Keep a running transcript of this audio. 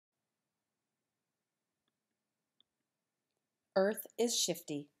Earth is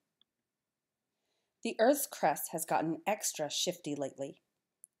shifty. The Earth's crust has gotten extra shifty lately.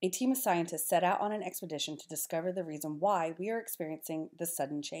 A team of scientists set out on an expedition to discover the reason why we are experiencing this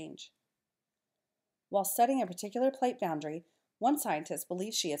sudden change. While studying a particular plate boundary, one scientist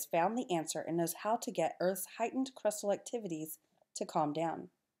believes she has found the answer and knows how to get Earth's heightened crustal activities to calm down.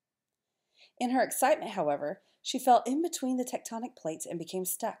 In her excitement, however, she fell in between the tectonic plates and became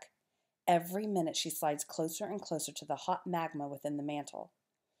stuck. Every minute she slides closer and closer to the hot magma within the mantle.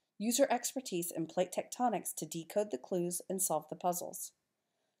 Use her expertise in plate tectonics to decode the clues and solve the puzzles.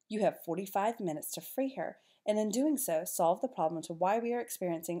 You have 45 minutes to free her, and in doing so, solve the problem to why we are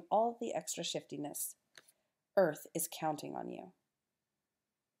experiencing all of the extra shiftiness. Earth is counting on you.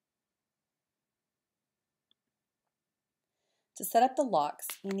 To set up the locks,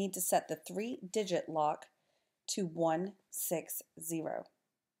 you need to set the 3-digit lock to 160.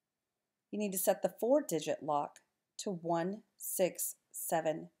 You need to set the 4-digit lock to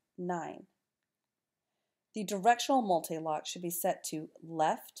 1679. The directional multi-lock should be set to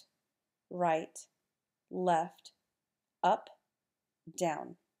left, right, left, up,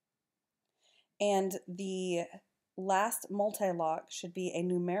 down. And the last multi-lock should be a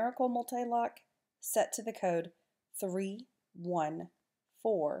numerical multi-lock set to the code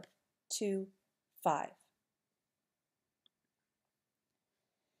 31425.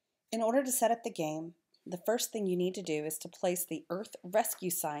 In order to set up the game, the first thing you need to do is to place the Earth Rescue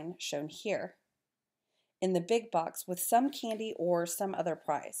sign shown here in the big box with some candy or some other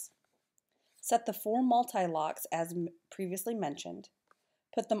prize. Set the 4 multi-locks as previously mentioned,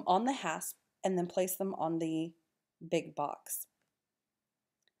 put them on the hasp, and then place them on the big box.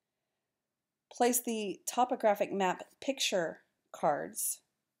 Place the topographic map picture cards,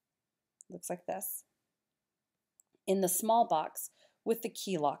 looks like this, in the small box with the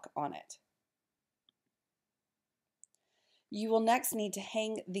key lock on it. You will next need to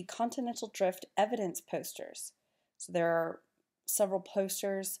hang the continental drift evidence posters. So there are several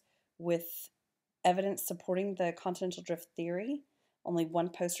posters with evidence supporting the continental drift theory. Only one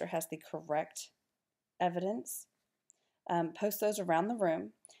poster has the correct evidence. Post those around the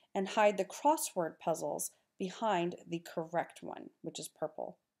room and hide the crossword puzzles behind the correct one, which is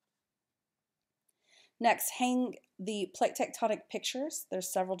purple. Next, hang the plate tectonic pictures.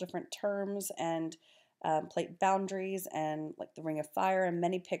 There's several different terms and plate boundaries and like the Ring of Fire and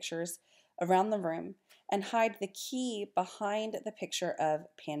many pictures around the room, and hide the key behind the picture of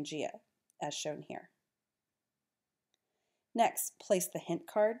Pangea, as shown here. Next, place the hint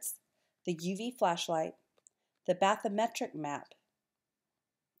cards, the UV flashlight, the bathymetric map,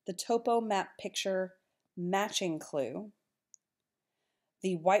 the topo map picture matching clue,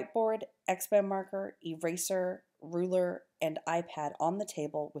 the whiteboard, expo marker, eraser, ruler, and iPad on the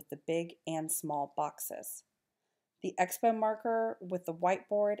table with the big and small boxes. The expo marker with the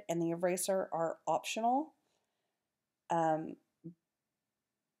whiteboard and the eraser are optional, but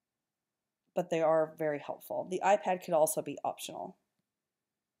they are very helpful. The iPad could also be optional.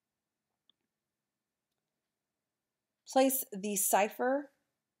 Place the cipher,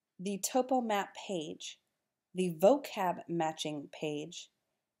 the topo map page, the vocab matching page,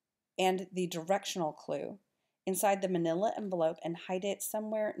 and the directional clue inside the manila envelope and hide it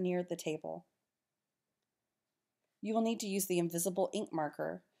somewhere near the table. You will need to use the invisible ink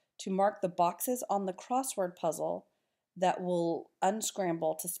marker to mark the boxes on the crossword puzzle that will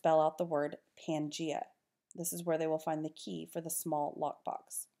unscramble to spell out the word Pangea. This is where they will find the key for the small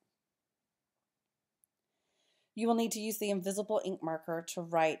lockbox. You will need to use the invisible ink marker to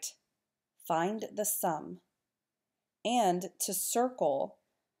write "find the sum" and to circle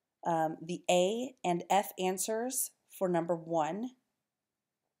the A and F answers for number 1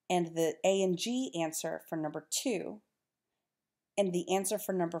 and the A and G answer for number 2 and the answer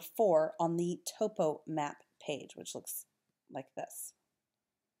for number 4 on the topo map page, which looks like this.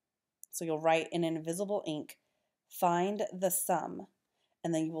 So you'll write in invisible ink, "find the sum,"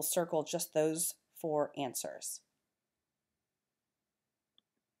 and then you will circle just those 4 answers.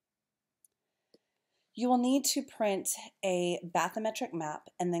 You will need to print a bathymetric map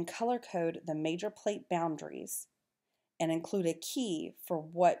and then color code the major plate boundaries and include a key for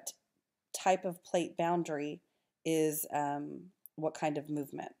what type of plate boundary is what kind of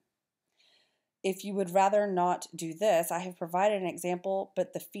movement. If you would rather not do this, I have provided an example,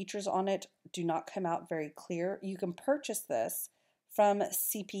 but the features on it do not come out very clear. You can purchase this from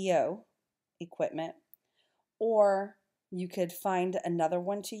CPO equipment, or you could find another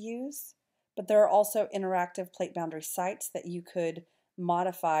one to use. But there are also interactive plate boundary sites that you could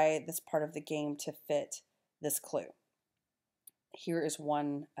modify this part of the game to fit this clue. Here is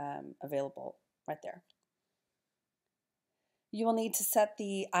one available right there. You will need to set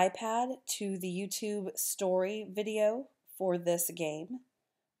the iPad to the YouTube story video for this game,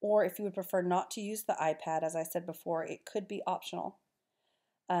 or if you would prefer not to use the iPad, as I said before, it could be optional.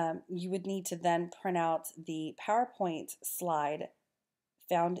 You would need to then print out the PowerPoint slide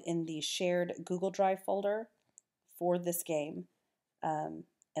found in the shared Google Drive folder for this game, and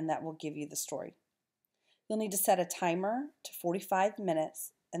that will give you the story. You'll need to set a timer to 45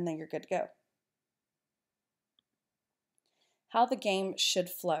 minutes, and then you're good to go. How the game should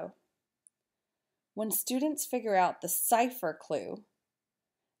flow. When students figure out the cipher clue,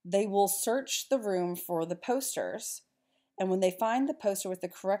 they will search the room for the posters, and when they find the poster with the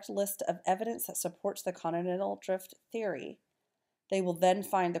correct list of evidence that supports the continental drift theory, they will then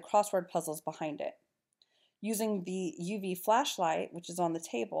find the crossword puzzles behind it. Using the UV flashlight, which is on the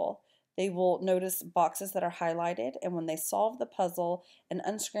table, they will notice boxes that are highlighted, and when they solve the puzzle and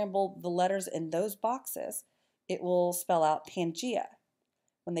unscramble the letters in those boxes, it will spell out Pangea.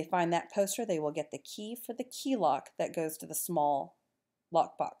 When they find that poster, they will get the key for the key lock that goes to the small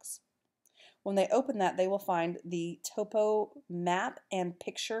lockbox. When they open that, they will find the topo map and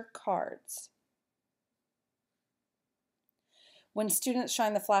picture cards. When students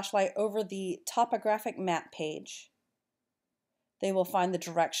shine the flashlight over the topographic map page, they will find the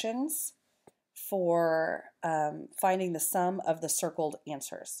directions for finding the sum of the circled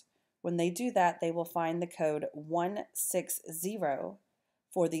answers. When they do that, they will find the code 160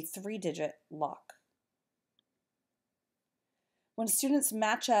 for the 3-digit lock. When students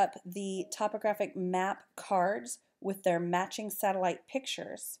match up the topographic map cards with their matching satellite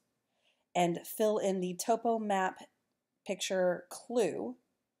pictures and fill in the topo map picture clue,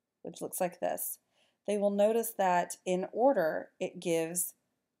 which looks like this, they will notice that in order it gives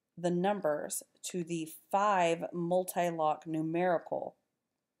the numbers to the 5 multi-lock numerical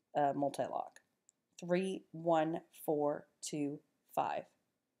multi-lock. 3, 1, 4, 2, 5.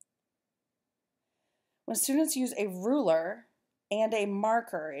 When students use a ruler and a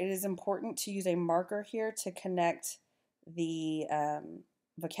marker, it is important to use a marker here to connect the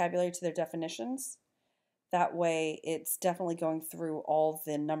vocabulary to their definitions. That way it's definitely going through all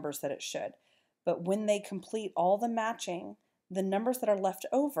the numbers that it should. But when they complete all the matching, the numbers that are left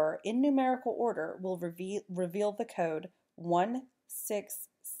over in numerical order will reveal the code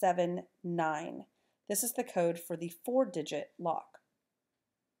 1679. This is the code for the 4-digit lock.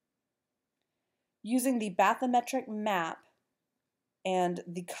 Using the bathymetric map and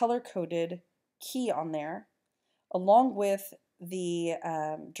the color-coded key on there, along with the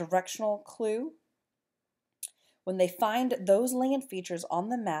directional clue, when they find those land features on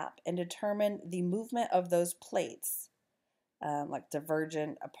the map and determine the movement of those plates, like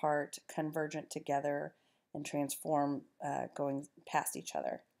divergent apart, convergent together, and transform going past each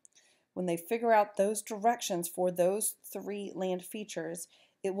other. When they figure out those directions for those 3 land features,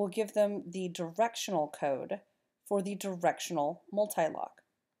 it will give them the directional code for the directional multi-lock.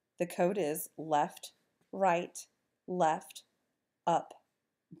 The code is left, right, left, up,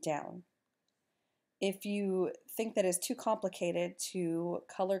 down. If you think that is too complicated to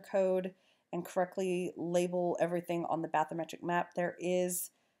color code and correctly label everything on the bathymetric map, there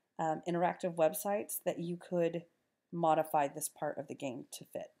is interactive websites that you could modify this part of the game to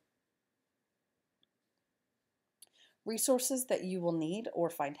fit. Resources that you will need or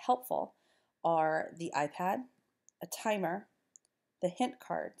find helpful are the iPad, a timer, the hint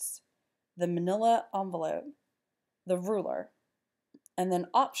cards, the manila envelope, the ruler, and then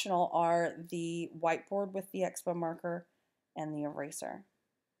optional are the whiteboard with the expo marker and the eraser.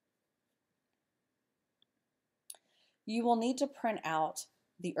 You will need to print out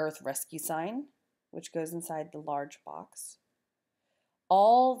the Earth rescue sign, which goes inside the large box.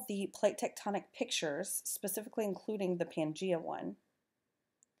 All the plate tectonic pictures, specifically including the Pangea one.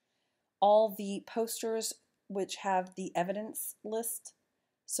 All the posters which have the evidence list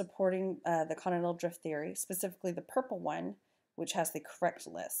supporting the continental drift theory, specifically the purple one, which has the correct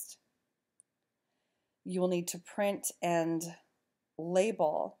list. You will need to print and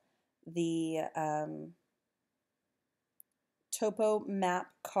label the topo map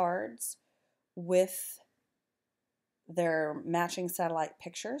cards with their matching satellite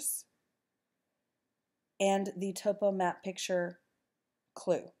pictures and the topo map picture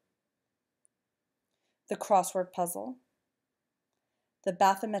clue. The crossword puzzle, the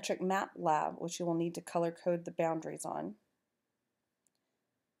bathymetric map lab, which you will need to color code the boundaries on,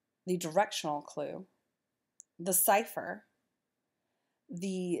 the directional clue, the cipher,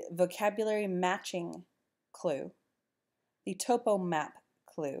 the vocabulary matching clue, the topo map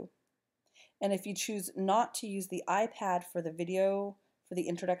clue, and if you choose not to use the iPad for the video for the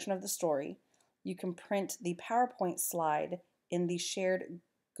introduction of the story, you can print the PowerPoint slide in the shared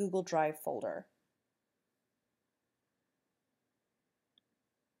Google Drive folder.